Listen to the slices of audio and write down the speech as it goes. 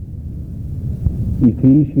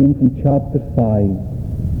Ephesians in chapter 5.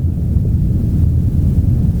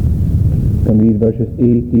 You can read verses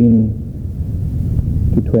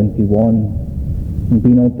 18 to 21. And be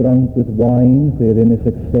not drunk with wine, wherein is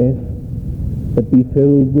excess, but be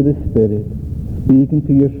filled with the Spirit, speaking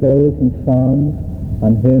to yourselves in psalms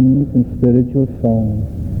and hymns and spiritual songs,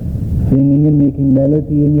 singing and making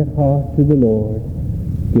melody in your heart to the Lord,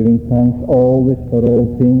 giving thanks always for all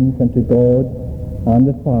things unto God and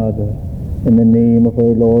the Father, in the name of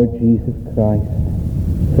our Lord Jesus Christ,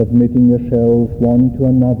 submitting yourselves one to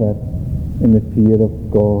another in the fear of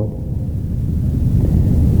God.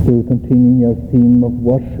 So continuing our theme of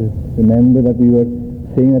worship, remember that we were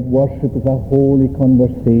saying that worship is a holy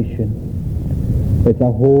conversation. It's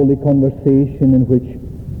a holy conversation in which,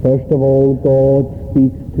 first of all, God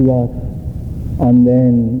speaks to us, and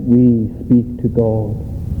then we speak to God.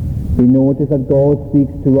 We notice that God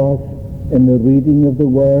speaks to us in the reading of the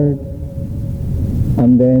Word,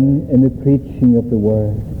 and then in the preaching of the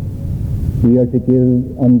Word. We are to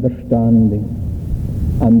give understanding,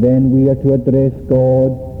 and then we are to address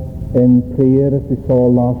God in prayer, as we saw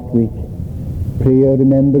last week. Prayer,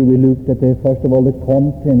 remember, we looked at first of all the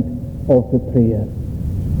content of the prayer.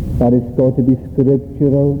 That it's got to be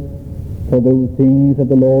scriptural, for the things that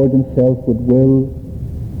the Lord himself would will.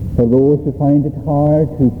 For those who find it hard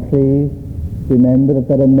to pray, remember that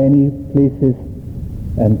there are many places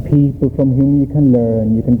and people from whom you can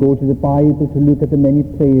learn. You can go to the Bible to look at the many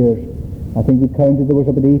prayers. I think we counted there was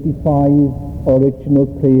about 85 original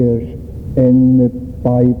prayers in the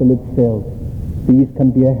Bible itself. These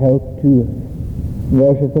can be a help to us.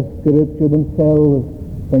 Verses of Scripture themselves,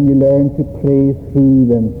 when you learn to pray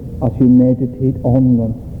through them as you meditate on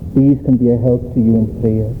them, these can be a help to you in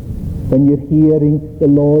prayer. When you're hearing the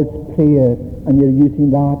Lord's Prayer and you're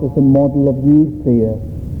using that as a model of your prayer,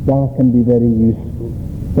 that can be very useful.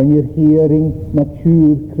 When you're hearing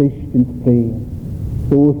mature Christians praying,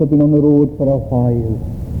 those who have been on the road for a while,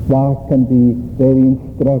 that can be very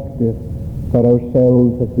instructive for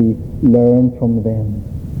ourselves as we learn from them.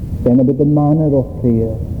 Then about the manner of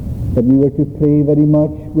prayer, that we were to pray very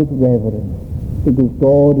much with reverence, because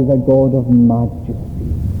God is a God of majesty.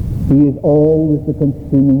 He is always the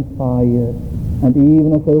consuming fire, and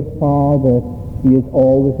even as our Father, He is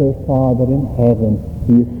always our Father in heaven.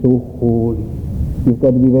 He is so holy. We've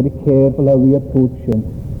got to be very careful how we approach Him,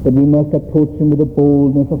 but we must approach Him with the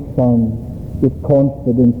boldness of sons, with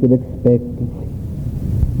confidence, with expectancy.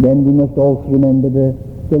 Then we must also remember the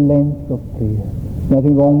length of prayer.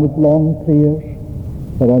 Nothing wrong with long prayers.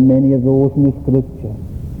 There are many of those in the Scripture.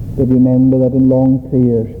 But remember that in long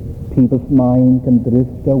prayers, people's mind can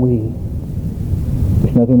drift away.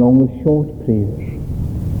 There's nothing wrong with short prayers.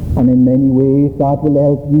 And in many ways, that will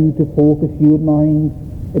help you to focus your mind.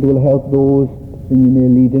 It will help those that you may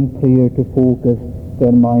lead in prayer to focus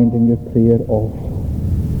their mind in your prayer also.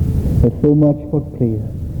 There's so much for prayer.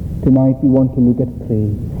 Tonight we want to look at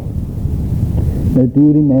praise. Now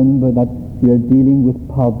do remember that we are dealing with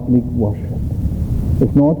public worship.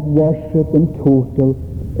 It's not worship in total,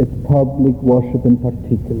 it's public worship in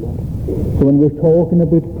particular. So when we're talking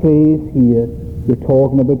about praise here, we're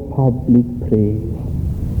talking about public praise.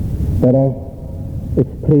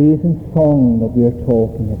 It's praise and song that we are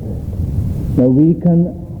talking about. Now we can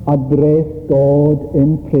address God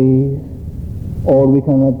in praise, or we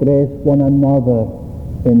can address one another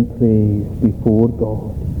in praise before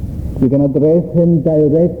God. We can address Him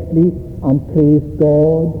directly and praise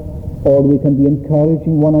God, or we can be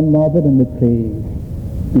encouraging one another in the praise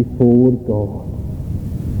before God.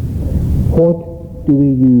 What do we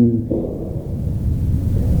use?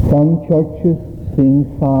 Some churches sing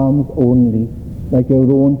psalms only, like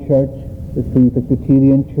our own church, the Free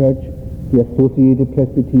Presbyterian Church, the Associated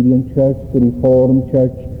Presbyterian Church, the Reformed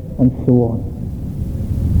Church, and so on.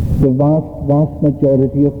 The vast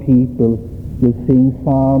majority of people will sing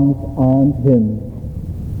psalms and hymns.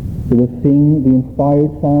 They will sing the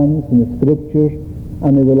inspired psalms in the Scriptures,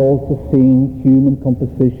 and they will also sing human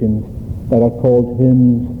compositions that are called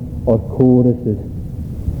hymns or choruses.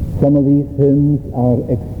 Some of these hymns are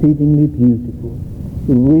exceedingly beautiful,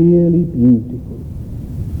 really beautiful.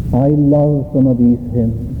 I love some of these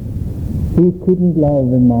hymns. Who couldn't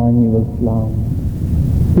love Emmanuel's Lamb?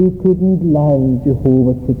 Who couldn't love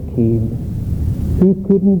Jehovah Tzidkenu? Who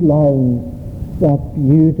couldn't love that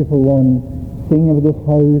beautiful one singing of this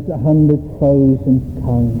house 100,000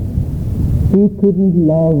 tongues? Who couldn't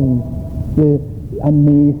love the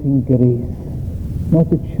amazing grace? Not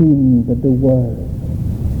the tune, but the words.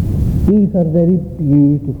 These are very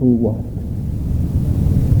beautiful works.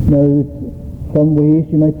 Now, in some ways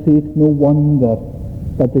you might say it's no wonder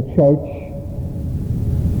that the church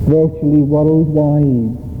virtually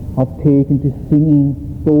worldwide have taken to singing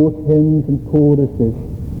both hymns and choruses,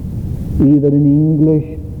 either in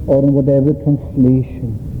English or in whatever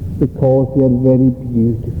translation, because they are very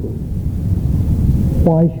beautiful.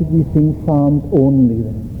 Why should we sing psalms only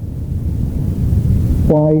then?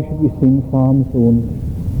 Why should we sing psalms only?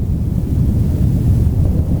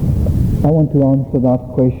 I want to answer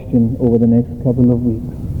that question over the next couple of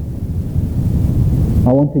weeks.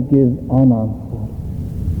 I want to give an answer.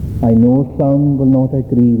 I know some will not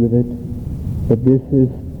agree with it, but this is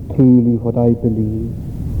truly what I believe.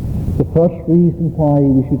 The first reason why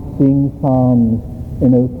we should sing psalms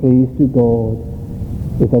in our praise to God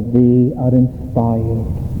is that they are inspired.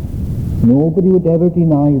 Nobody would ever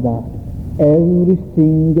deny that. Every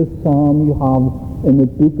single psalm you have in the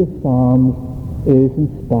book of Psalms is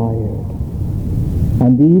inspired.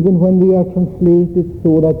 And even when they are translated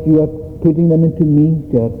so that you are putting them into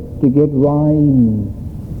meter to get rhyme,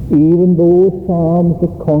 even those psalms, the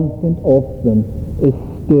content of them is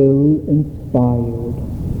still inspired.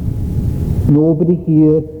 Nobody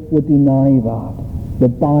here would deny that. The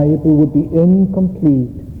Bible would be incomplete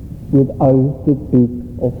without the book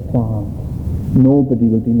of Psalms. Nobody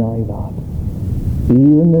will deny that.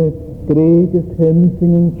 Even the greatest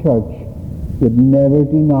hymn-singing church would never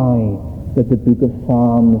deny that the book of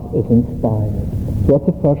Psalms is inspired. So that's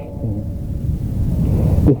the first thing.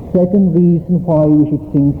 The second reason why we should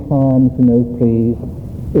sing psalms in our praise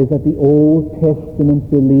is that the Old Testament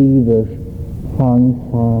believers sang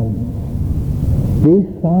psalms. They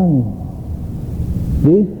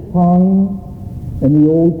sang in the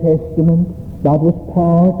Old Testament. That was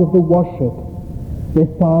part of the worship. They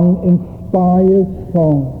sang inspired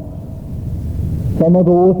songs. Some of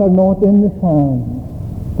those are not in the Psalms.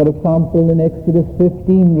 For example, in Exodus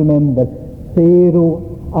 15, remember, Pharaoh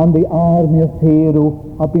and the army of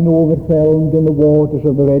Pharaoh have been overwhelmed in the waters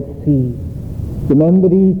of the Red Sea. Remember,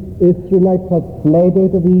 the Israelites had fled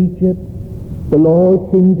out of Egypt. The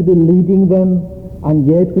Lord seemed to be leading them, and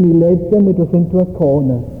yet when he led them, it was into a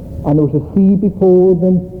corner. And there was a sea before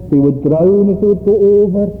them. They would drown as they would go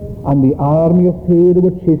over, and the army of Pharaoh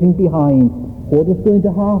were chasing behind. What was going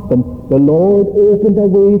to happen? The Lord opened a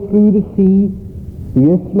way through the sea. The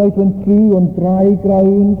Israelites went through on dry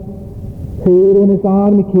ground. Pharaoh and his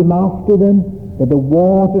army came after them, but the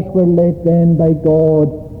waters were led then by God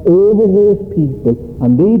over those people,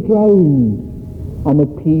 and they drowned. And the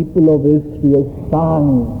people of Israel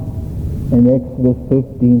sang in Exodus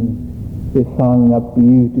 15. They sang a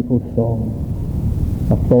beautiful song,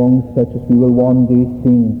 a song such as we will one day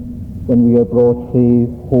sing when we are brought safe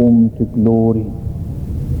home to glory.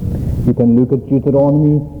 You can look at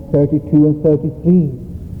Deuteronomy 32 and 33,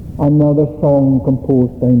 another song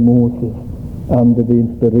composed by Moses under the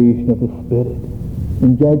inspiration of the Spirit.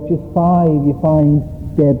 In Judges 5 you find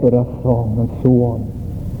Deborah's song, and so on.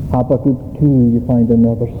 Habakkuk 2 you find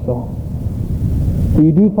another song. So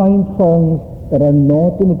you do find songs that are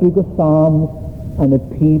not in the book of Psalms, and the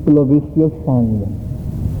people of Israel sang them.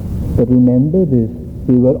 But remember this,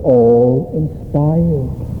 they were all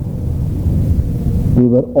inspired. They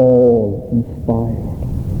were all inspired.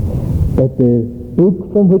 But the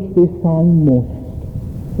book from which they sang most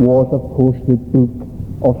was, of course, the book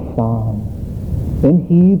of Psalms. In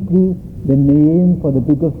Hebrew, the name for the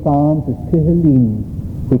book of Psalms is Tehillim,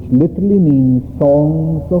 which literally means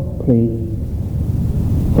songs of praise.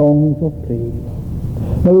 Songs of praise.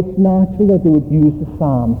 Now, it's natural that they would use the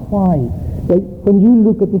Psalms. Why? Well, when you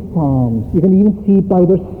look at the Psalms, you can even see by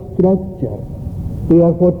their structure. They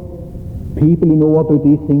are what people who know about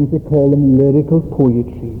these things, they call them lyrical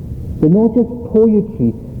poetry. They're not just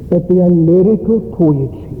poetry, but they are lyrical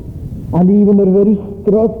poetry. And even their very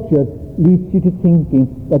structure leads you to thinking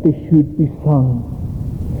that they should be sung.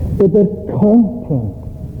 But their content,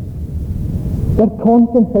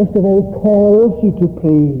 first of all, calls you to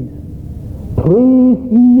praise. Praise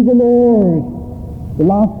ye the Lord. The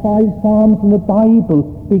last 5 Psalms in the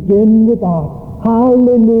Bible begin with that.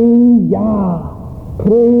 Hallelujah.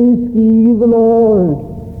 Praise ye the Lord.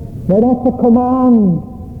 Now that's a command.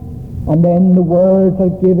 And then the words are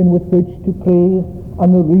given with which to praise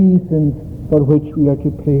and the reasons for which we are to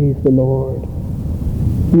praise the Lord.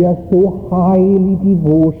 We are so highly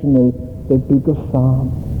devotional, the book of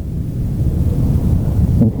Psalms.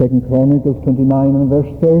 In 2 Chronicles 29 and verse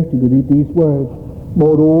 30, we read these words,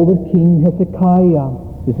 Moreover, King Hezekiah,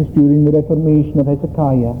 this is during the Reformation of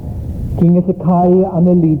Hezekiah, King Hezekiah and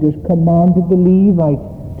the leaders commanded the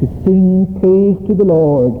Levites to sing praise to the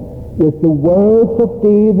Lord with the words of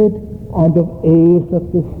David and of Asaph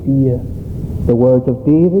the seer. The words of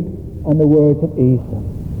David and the words of Asaph.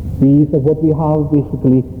 These are what we have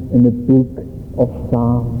basically in the book of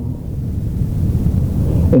Psalms.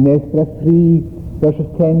 In Ezra 3, verses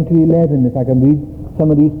 10 to 11, if I can read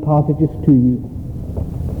some of these passages to you.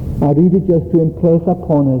 I read it just to impress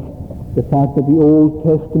upon us the fact that the Old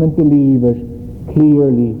Testament believers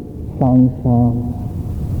clearly sang psalms.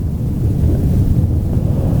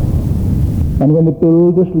 And when the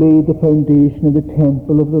builders laid the foundation of the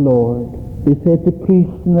temple of the Lord, they set the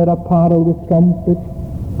priests in their apparel with trumpets,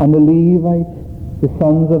 and the Levites, the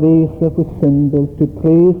sons of Asaph, with cymbals, to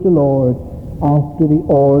praise the Lord after the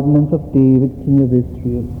ordinance of David, king of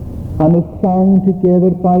Israel. And they sang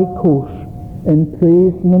together by course, in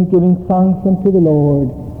praising and giving thanks unto the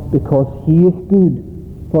Lord, because he is good,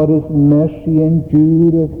 for his mercy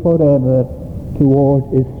endureth forever toward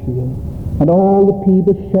Israel. And all the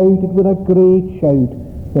people shouted with a great shout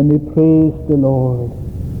when they praised the Lord,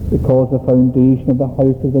 because the foundation of the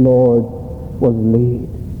house of the Lord was laid.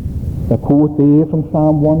 The quote there from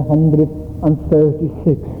Psalm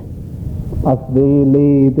 136, as they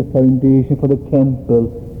laid the foundation for the temple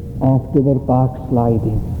after their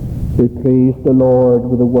backsliding, they praised the Lord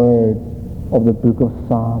with the words of the book of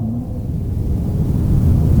Psalms.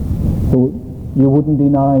 So you wouldn't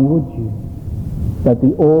deny, would you, that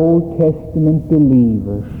the Old Testament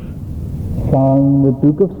believers sang the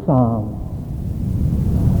book of Psalms?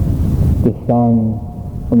 They sang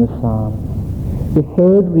from the Psalms. The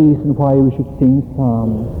third reason why we should sing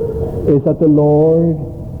psalms is that the Lord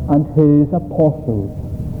and his apostles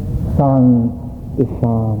sang the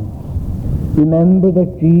psalms. Remember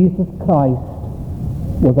that Jesus Christ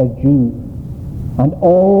was a Jew, and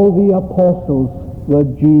all the apostles were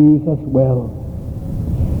Jews as well.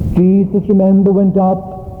 Jesus, remember, went up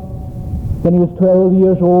when he was 12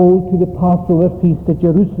 years old to the Passover feast at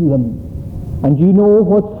Jerusalem. And you know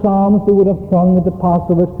what psalms they would have sung at the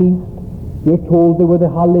Passover feast? We're told they were the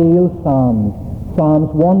Hallel Psalms, Psalms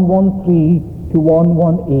 113 to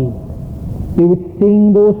 118. They would sing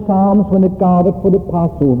those psalms when they gathered for the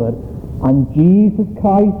Passover. And Jesus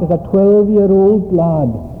Christ, as a 12-year-old lad,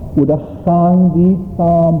 would have sung these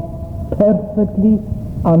psalms perfectly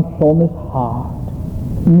and from his heart,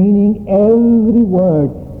 meaning every word.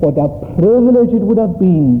 What a privilege it would have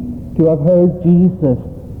been to have heard Jesus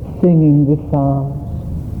singing the psalms.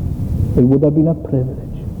 It would have been a privilege.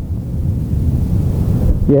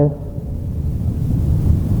 Yes,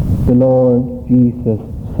 the Lord Jesus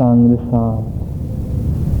sang the psalms.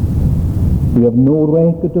 We have no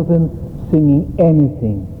record of him singing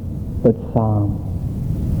anything but psalms.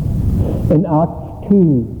 In Acts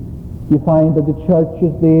 2, you find that the church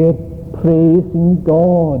is there praising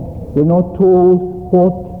God. We're not told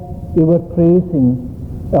what they were praising,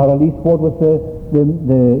 or at least what was the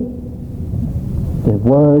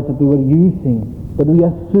words that they were using, but we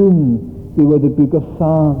assume they were the book of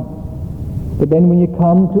Psalms. But then when you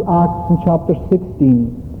come to Acts in chapter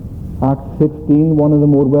 16, Acts 16, one of the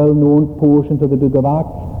more well-known portions of the book of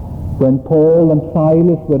Acts, when Paul and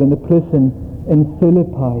Silas were in the prison in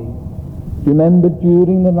Philippi. Remember,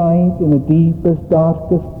 during the night, in the deepest,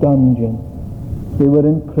 darkest dungeon, they were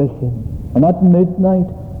in prison. And at midnight,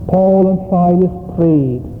 Paul and Silas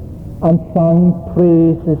prayed and sang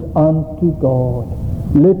praises unto God.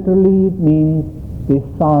 Literally, it means they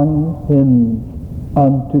sang hymns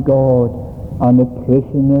unto God, and the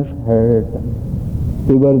prisoners heard them.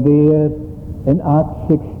 They were there in Acts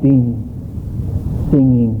 16,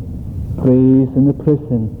 singing praise in the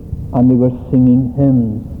prison, and they were singing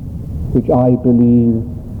hymns, which I believe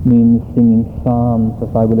means singing psalms,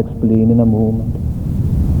 as I will explain in a moment.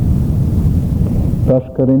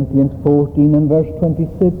 1 Corinthians 14 and verse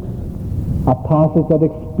 26, a passage that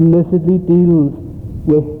explicitly deals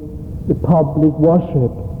with the public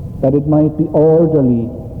worship, that it might be orderly.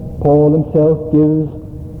 Paul himself gives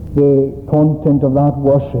the content of that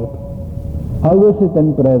worship. How is it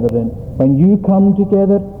then, brethren, when you come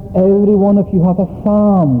together, every one of you hath a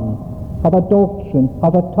psalm, hath a doctrine,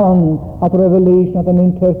 hath a tongue, hath a revelation, hath an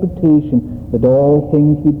interpretation, that all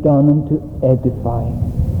things be done unto edifying.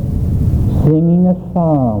 Singing a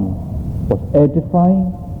psalm was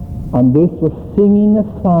edifying, and this was singing a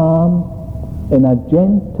psalm in a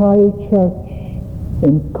Gentile church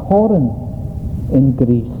in Corinth, in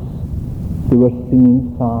Greece. They were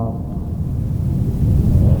singing psalms.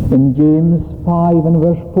 In James 5 and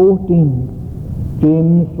verse 14,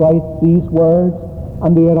 James writes these words,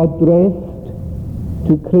 and they are addressed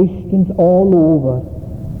to Christians all over.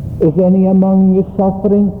 Is any among you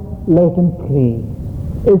suffering? Let him pray.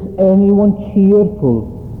 Is anyone cheerful?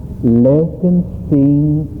 Let him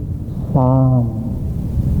sing psalms.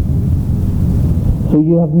 So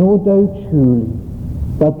you have no doubt, surely,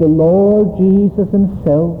 that the Lord Jesus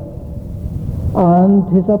himself and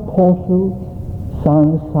his apostles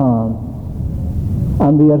sang psalms.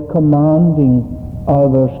 and they are commanding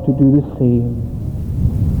others to do the same.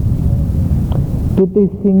 Did they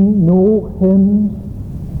sing no hymns?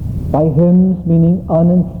 By hymns meaning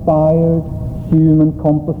uninspired human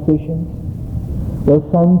compositions? Well,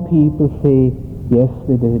 some people say, yes,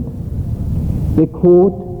 they did. They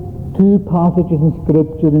quote two passages in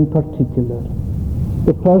Scripture in particular.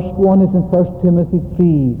 The first one is in 1 Timothy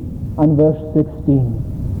 3 and verse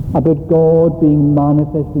 16, about God being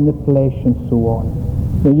manifest in the flesh and so on.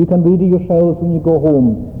 Now, you can read it yourselves when you go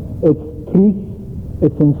home. It's truth,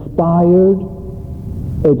 it's inspired,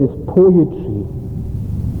 it is poetry.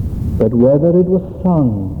 But whether it was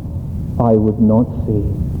sung, I would not say.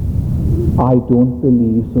 I don't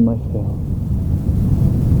believe so myself.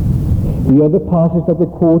 The other passage that they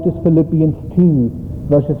quote is Philippians 2,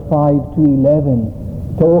 verses 5 to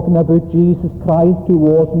 11, talking about Jesus Christ, who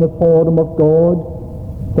was in the form of God,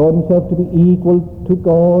 thought himself to be equal to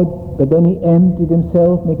God, but then he emptied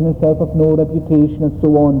himself, making himself of no reputation, and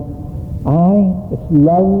so on. It's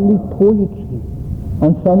lovely poetry.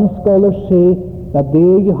 And some scholars say that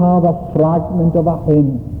there you have a fragment of a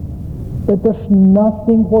hymn, but there's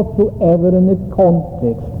nothing whatsoever in the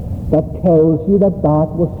context that tells you that that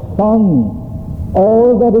was sung,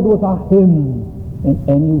 or that it was a hymn in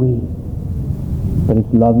any way. But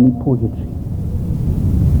it's lovely poetry.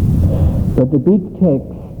 But the big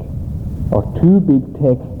text, or two big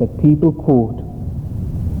texts that people quote,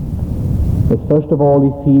 is first of all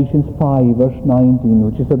Ephesians 5 verse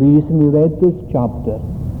 19, which is the reason we read this chapter.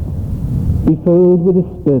 Be filled with the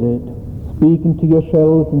Spirit, speaking to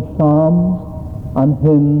yourselves in psalms and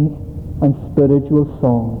hymns and spiritual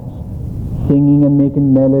songs, singing and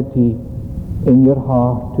making melody in your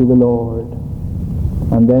heart to the Lord.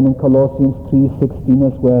 And then in Colossians 3:16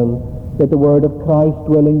 as well, that the word of Christ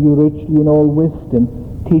dwell in you richly in all wisdom,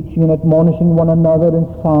 teaching and admonishing one another in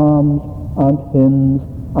psalms and hymns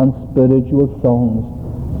and spiritual songs,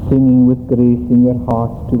 singing with grace in your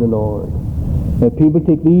hearts to the Lord. Now people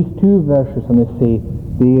take these two verses and they say,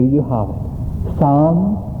 there you have it.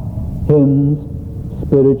 Psalms, hymns,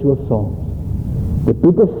 spiritual songs. The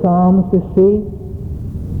book of Psalms, they say,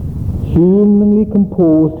 humanly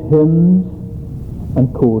composed hymns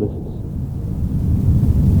and choruses.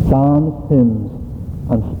 Psalms, hymns,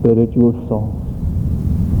 and spiritual songs.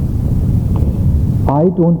 I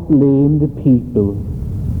don't blame the people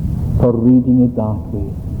for reading it that way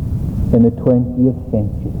in the 20th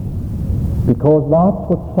century, because that's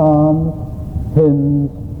what psalms, hymns,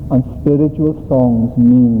 and spiritual songs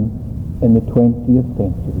mean in the 20th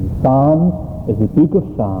century. Psalms is the book of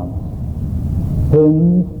Psalms.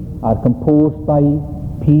 Hymns are composed by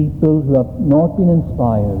people who have not been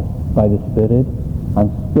inspired by the Spirit,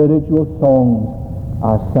 and spiritual songs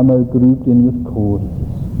are somehow grouped in with choruses.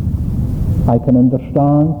 I can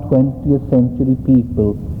understand 20th century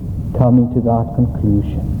people coming to that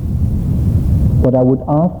conclusion. What I would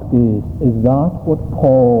ask is that what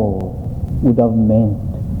Paul would have meant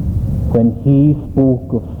when he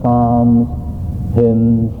spoke of psalms,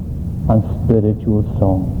 hymns, and spiritual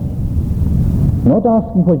songs? Not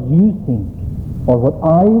asking what you think or what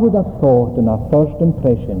I would have thought in our first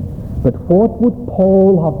impression, but what would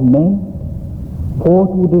Paul have meant? What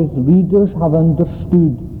would his readers have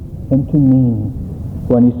understood him to mean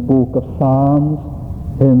when he spoke of psalms,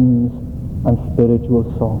 hymns, and spiritual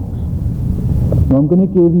songs? Now I'm going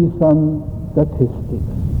to give you some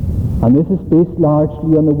statistics, and this is based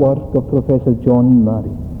largely on the work of Professor John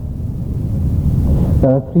Murray.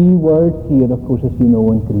 There are three words here, of course, as you know,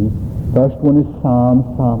 in Greek. First one is psalm,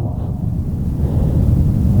 psalmos.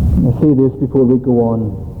 I'll say this before we go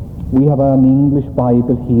on. We have an English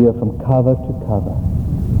Bible here from cover to cover.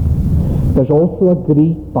 There's also a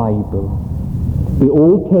Greek Bible. The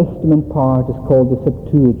Old Testament part is called the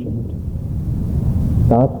Septuagint.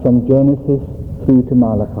 That's from Genesis through to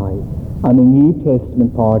Malachi. And the New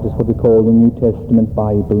Testament part is what we call the New Testament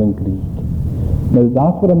Bible in Greek. Now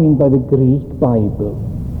that's what I mean by the Greek Bible,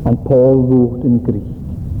 and Paul wrote in Greek.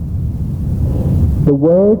 The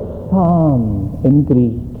word psalm in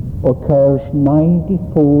Greek occurs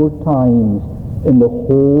 94 times in the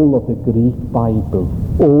whole of the Greek Bible,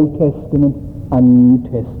 Old Testament and New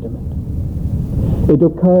Testament. It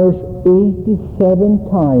occurs 87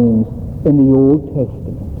 times in the Old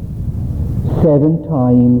Testament, 7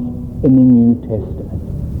 times in the New Testament.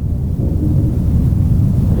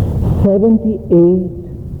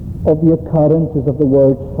 78 of the occurrences of the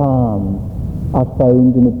word psalm are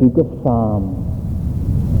found in the book of Psalms.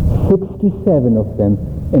 67 of them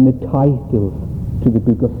in the titles to the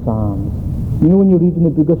book of Psalms. You know, when you read in the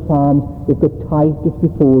book of Psalms, they've got titles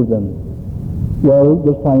before them. Well,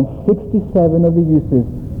 you'll find 67 of the uses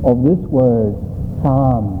of this word,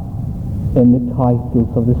 psalm in the titles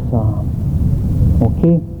of the psalm.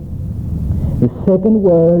 Okay? The second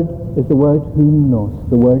word is the word hymnos,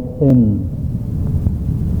 the word hymn.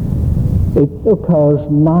 It occurs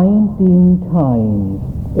 19 times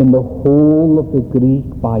in the whole of the Greek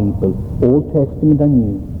Bible, Old Testament and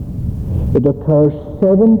New. It occurs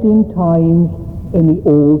 17 times in the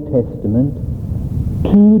Old Testament,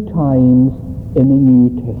 2 times in the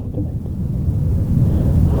New Testament.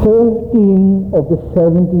 13 of the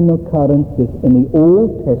 17 occurrences in the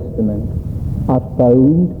Old Testament are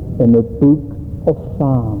found in the book of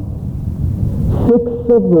Psalms. 6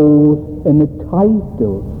 of those in the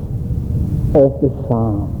titles of the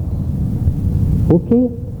Psalms. Okay?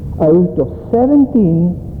 Out of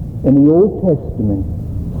 17 in the Old Testament,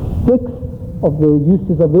 6 of the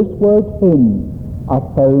uses of this word hymn are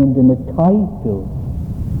found in the titles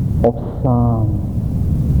of Psalms.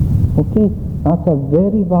 Okay? That's a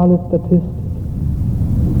very valid statistic.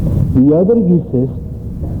 The other uses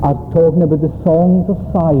are talking about the songs of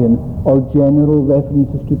Zion or general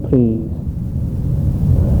references to praise.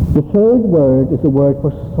 The third word is a word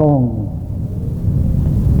for song.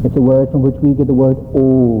 It's a word from which we get the word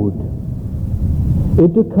ode.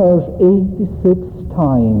 It occurs 86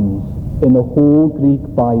 times in the whole Greek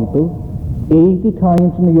Bible, 80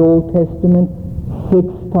 times in the Old Testament, 6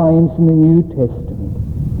 times in the New Testament.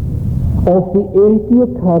 Of the 80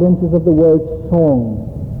 occurrences of the word song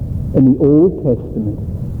in the Old Testament,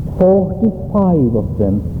 45 of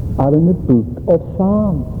them are in the book of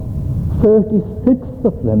Psalms. 36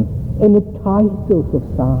 of them in the titles of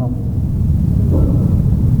Psalms.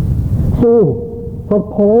 So, for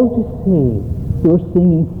Paul to say you're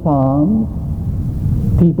singing Psalms,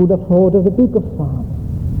 people would have thought of the book of Psalms.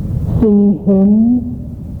 Singing hymns,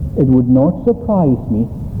 it would not surprise me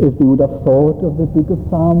if they would have thought of the book of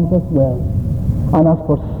Psalms as well. And as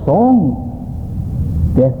for song,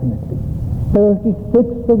 definitely.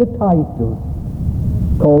 36 of the titles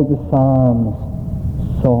called the Psalms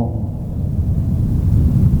song.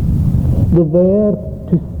 The verb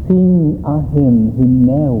to sing a hymn,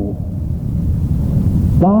 hymneo,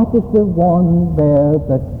 that is the one verb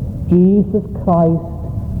that Jesus Christ,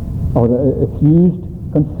 or it's used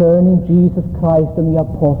concerning Jesus Christ and the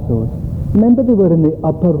apostles. Remember, they were in the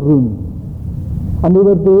upper room, and they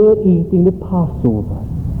were there eating the Passover.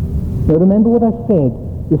 Now remember what I said,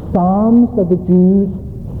 the psalms that the Jews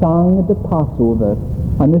sang at the Passover,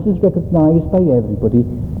 and this is recognized by everybody,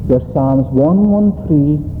 they're Psalms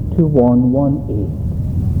 113 to 118.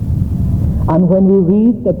 And when we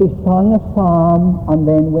read that they sang a psalm and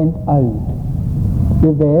then went out,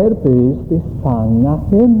 the verb is they sang a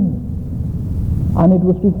hymn. And it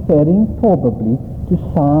was referring probably to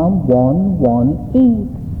Psalm 118.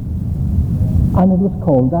 And it was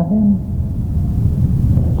called a hymn.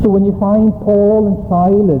 So when you find Paul and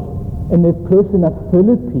Silas in the prison at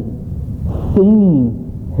Philippi singing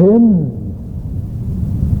hymns,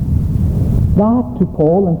 that to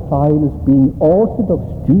Paul and Silas, being Orthodox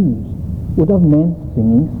Jews, would have meant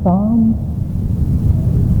singing psalms.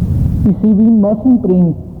 You see, we mustn't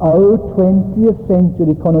bring our 20th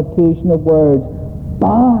century connotation of words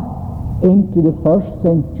back into the first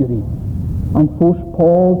century and force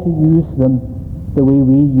Paul to use them the way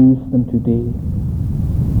we use them today.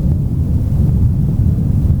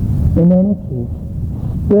 In any case,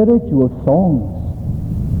 spiritual songs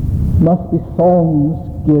must be songs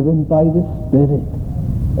given by the Spirit,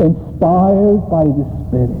 inspired by the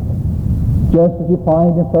Spirit. Just as you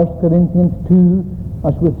find in 1 Corinthians 2,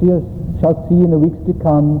 as we shall see in the weeks to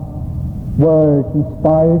come, words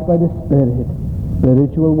inspired by the Spirit,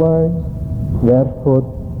 spiritual words. Therefore,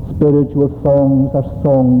 spiritual songs are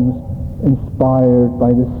songs inspired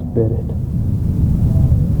by the Spirit.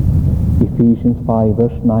 Ephesians 5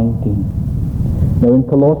 verse 19. Now in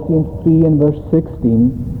Colossians 3 and verse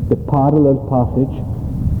 16, the parallel passage,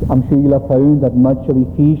 I'm sure you'll have found that much of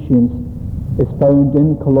Ephesians is found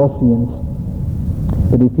in Colossians.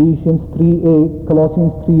 But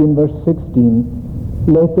Colossians 3 and verse 16,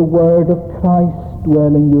 let the word of Christ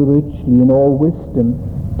dwell in you richly in all wisdom,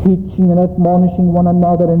 teaching and admonishing one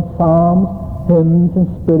another in psalms, hymns, and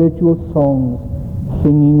spiritual songs,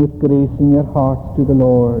 singing with grace in your hearts to the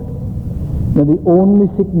Lord. Now the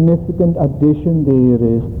only significant addition there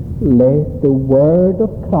is, let the word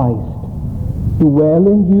of Christ dwell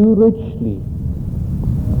in you richly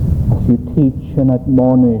as you teach and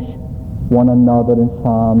admonish one another in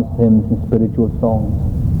psalms, hymns, and spiritual songs.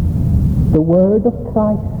 The word of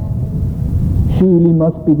Christ surely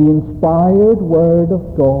must be the inspired word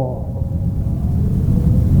of God.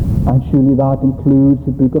 And surely that includes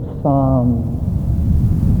the book of Psalms,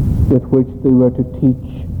 with which they were to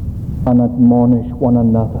teach and admonish one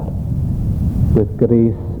another with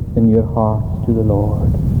grace in your hearts to the Lord.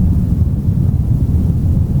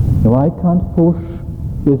 Now, I can't force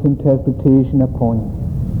this interpretation upon you.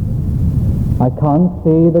 I can't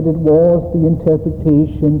say that it was the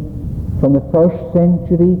interpretation from the 1st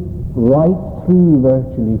century right through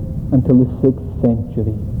virtually until the 6th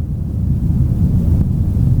century.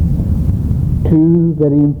 Two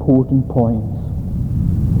very important points.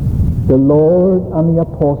 The Lord and the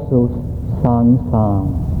apostles sang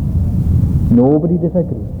psalms. Nobody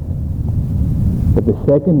disagrees. But the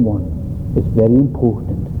second one is very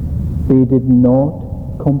important. They did not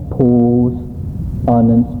compose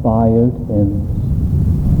uninspired hymns.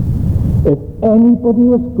 If anybody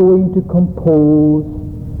was going to compose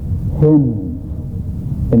hymns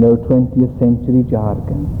in our 20th century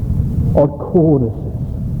jargon, or choruses,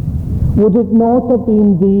 would it not have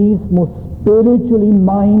been these most spiritually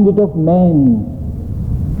minded of men,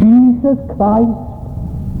 Jesus Christ,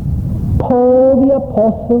 Paul the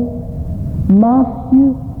Apostle,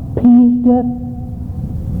 Matthew, Peter,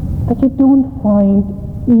 that you don't find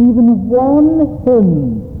even one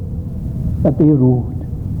hymn that they wrote?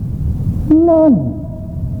 None.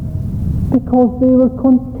 Because they were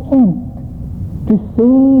content to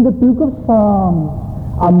sing the book of Psalms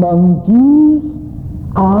among Jews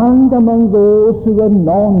and among those who were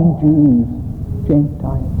non-Jews,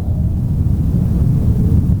 Gentiles.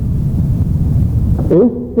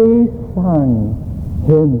 If they sang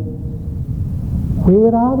hymns,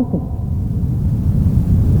 where are they?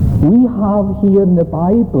 We have here in the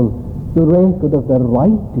Bible the record of their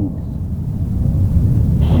writings.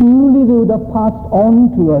 Surely they would have passed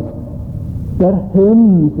on to us their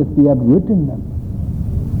hymns if they had written them.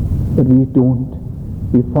 But we don't.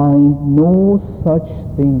 We find no such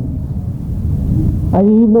things. And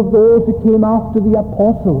even of those who came after the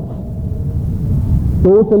apostles,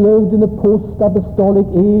 those who lived in the post-apostolic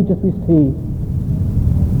age, as we say,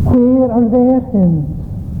 where are their hymns?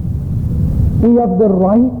 We have the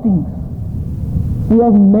writings. We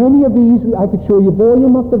have many of these. I could show you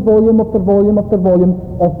volume after volume after volume after volume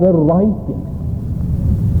of their writings.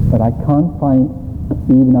 But I can't find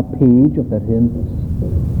even a page of their hymns.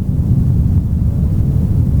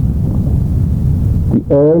 The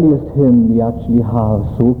earliest hymn we actually have,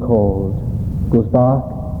 so-called, goes back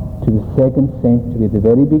to the 2nd century, the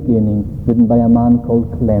very beginning, written by a man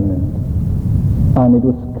called Clement. And it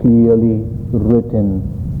was clearly written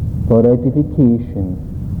for edification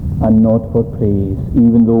and not for praise.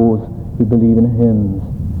 Even those who believe in hymns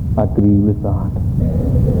agree with that.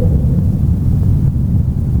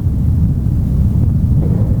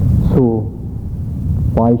 So,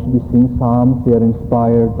 why should we sing psalms? They are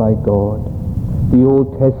inspired by God. The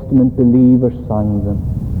Old Testament believers sang them.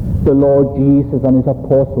 The Lord Jesus and his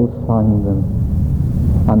apostles sang them.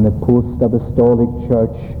 And the post-apostolic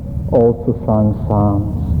church also sang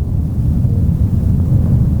psalms.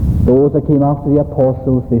 Those that came after the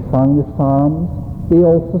apostles, they sang the psalms. They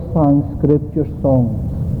also sang scripture songs.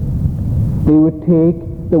 They would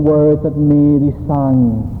take the words that Mary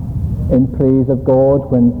sang in praise of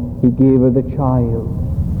God when he gave her the child.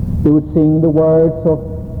 They would sing the words of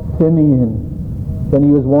Simeon when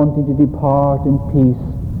he was wanting to depart in peace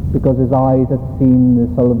because his eyes had seen the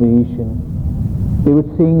salvation. They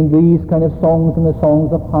would sing these kind of songs and the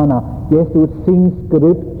songs of Hannah. Yes, they would sing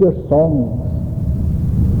scripture songs.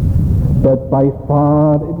 But by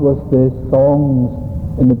far it was the songs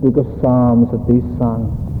in the book of Psalms that they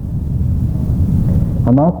sang.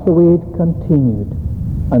 And that's the way it continued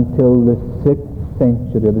until the 6th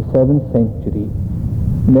century or the 7th century.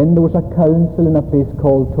 And then there was a council in a place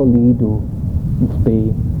called Toledo in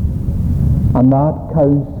Spain. And that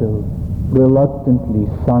council reluctantly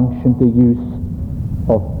sanctioned the use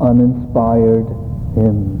of uninspired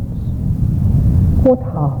hymns. What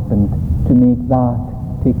happened to make that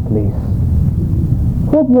take place?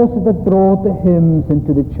 What was it that brought the hymns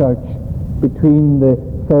into the church between the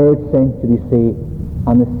 3rd century, say,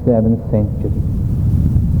 and the 7th century?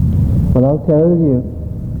 Well, I'll tell you,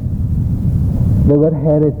 there were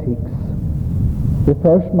heretics. The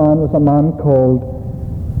first man was a man called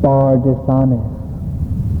Bardesanes.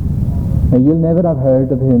 Now, you'll never have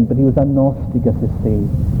heard of him, but he was a Gnostic, as they say,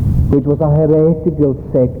 which was a heretical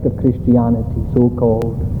sect of Christianity,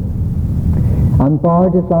 so-called. And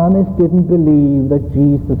Bardesanes didn't believe that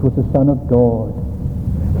Jesus was the Son of God.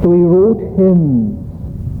 So he wrote hymns,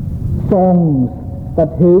 songs that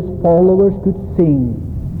his followers could sing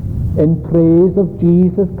in praise of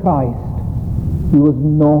Jesus Christ, who was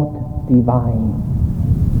not divine.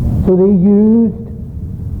 So they used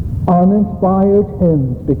uninspired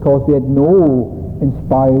hymns because they had no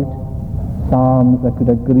inspired psalms that could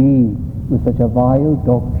agree with such a vile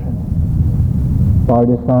doctrine.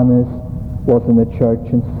 Bartimaeus was in the church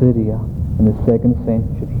in Syria in the 2nd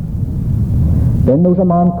century. Then there was a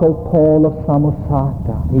man called Paul of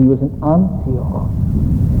Samosata. He was in Antioch.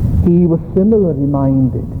 He was similarly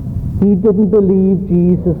minded. He didn't believe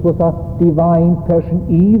Jesus was a divine person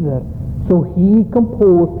either, so he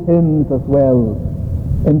composed hymns as well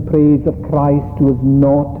in praise of Christ who is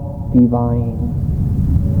not divine.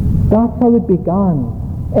 That's how it began.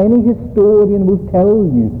 Any historian will tell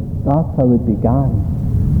you that's how it began.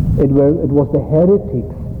 It was the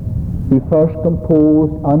heretics who first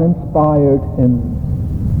composed uninspired hymns,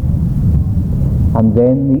 and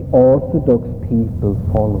then the Orthodox people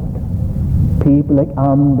followed. People like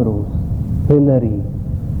Ambrose, Hilary,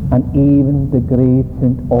 and even the great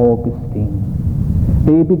St. Augustine.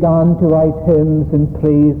 They began to write hymns in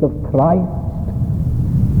praise of Christ,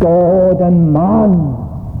 God and man,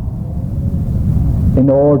 in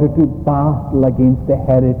order to battle against the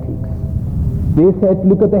heretics. They said,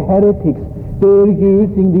 look at the heretics, they're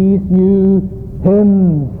using these new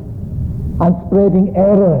hymns and spreading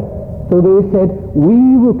error. So they said,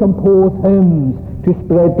 we will compose hymns to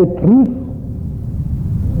spread the truth.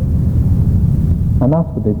 And that's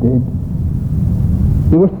what they did.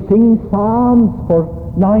 They were singing psalms for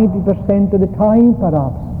 90% of the time,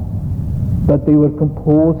 perhaps. But they were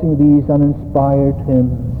composing these uninspired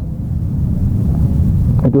hymns.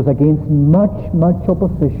 It was against much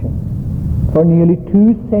opposition. For nearly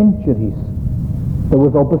 2 centuries, there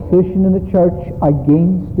was opposition in the church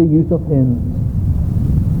against the use of hymns.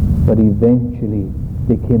 But eventually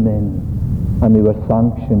they came in, and they were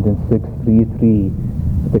sanctioned in 633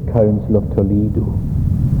 at the Council of Toledo.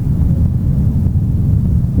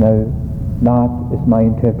 Now, that is my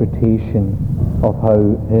interpretation of how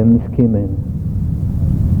hymns came in.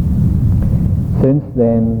 Since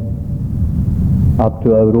then, up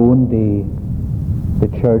to our own day, the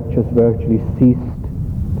church has virtually ceased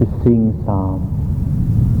to sing psalms.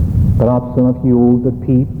 Perhaps some of you older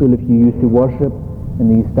people, if you used to worship in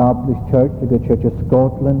the established church, like the Church of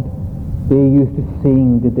Scotland, they used to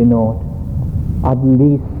sing, did they not, at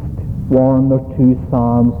least 1 or 2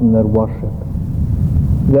 psalms in their worship.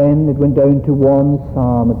 Then it went down to 1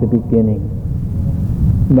 psalm at the beginning.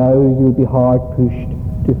 Now you'll be hard pushed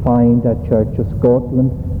to find a Church of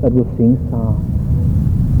Scotland that will sing psalms.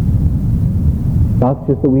 That's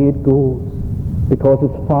just the way it goes, because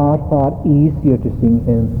it's far easier to sing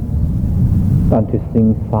hymns than to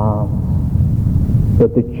sing psalms.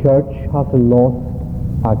 But the church has lost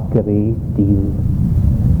a great deal.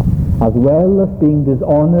 As well as being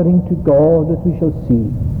dishonoring to God, as we shall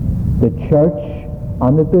see, the church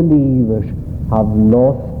and the believers have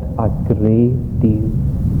lost a great deal,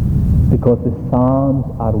 because the psalms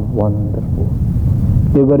are wonderful.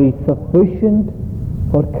 They were sufficient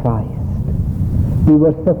for Christ. They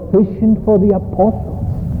were sufficient for the apostles.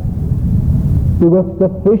 They were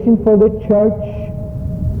sufficient for the church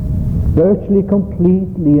virtually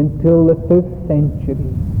completely until the 5th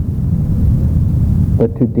century.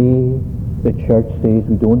 But today the church says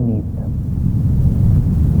we don't need them.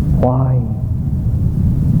 Why?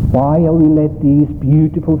 Why have we let these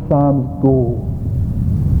beautiful psalms go?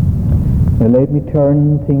 Now let me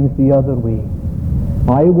turn things the other way.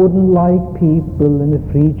 I wouldn't like people in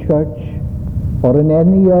the free church or in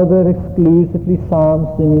any other exclusively psalm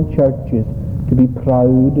singing churches to be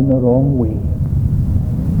proud in the wrong way.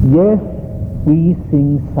 Yes, we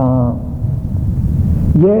sing psalms.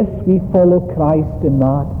 Yes, we follow Christ in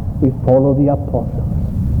that. We follow the apostles.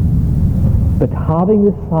 But having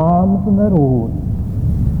the psalms on their own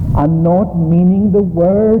and not meaning the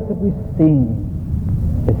words that we sing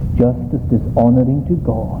is just as dishonoring to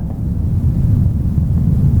God.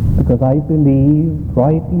 Because I believe,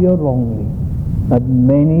 rightly or wrongly, that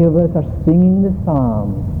many of us are singing the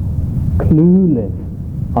psalms clueless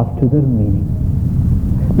as to their meaning.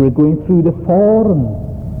 We're going through the form,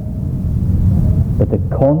 but the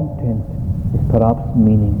content is perhaps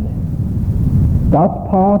meaningless. That's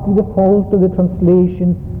partly the fault of the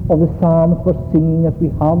translation of the psalms for singing as we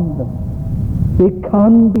have them. They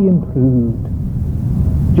can be improved,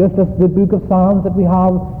 just as the book of Psalms that we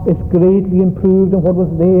have is greatly improved on what was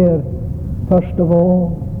there first of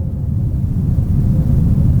all.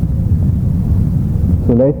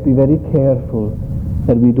 So let's be very careful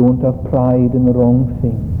that we don't have pride in the wrong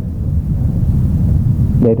things.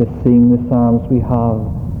 Let us sing the psalms we have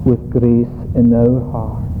with grace in our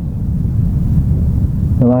hearts.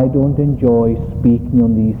 Now, I don't enjoy speaking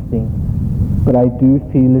on these things, but I do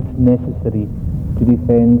feel it's necessary to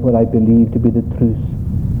defend what I believe to be the truth,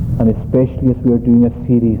 and especially as we are doing a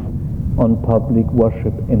series on public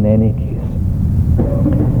worship in any case.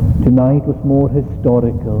 Tonight was more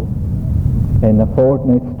historical. In a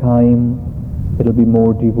fortnight's time, it'll be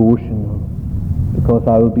more devotional, because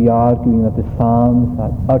I will be arguing that the Psalms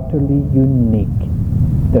are utterly unique.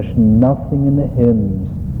 There's nothing in the hymns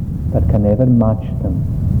that can ever match them,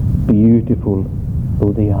 beautiful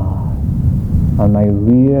though they are. And my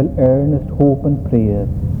real earnest hope and prayer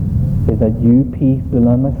is that you people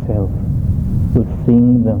and myself will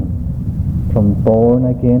sing them from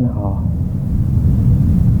born-again hearts.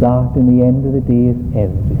 That, in the end of the day, is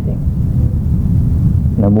everything.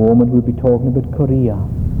 In a moment we'll be talking about Korea.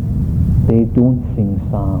 They don't sing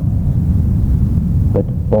psalms, but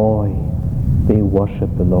boy, they worship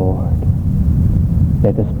the Lord.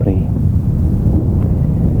 Let us pray.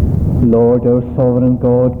 Lord, our sovereign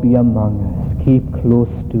God, be among us. Keep close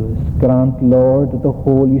to us. Grant, Lord, that the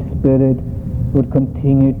Holy Spirit would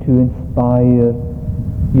continue to inspire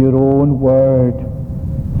your own word,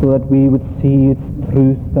 so that we would see its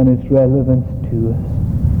truth and its relevance to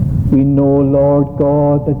us. We know, Lord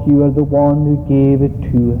God, that you are the one who gave it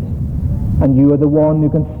to us, and you are the one who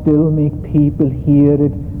can still make people hear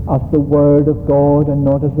it as the word of God and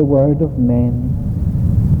not as the word of men.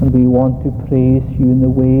 And we want to praise you in the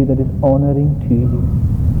way that is honoring to you.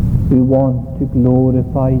 We want to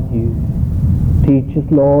glorify you. Teach us,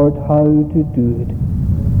 Lord, how to do it,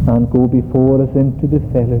 and go before us into the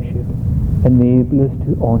fellowship. Enable us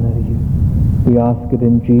to honor you. We ask it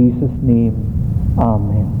in Jesus' name.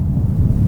 Amen.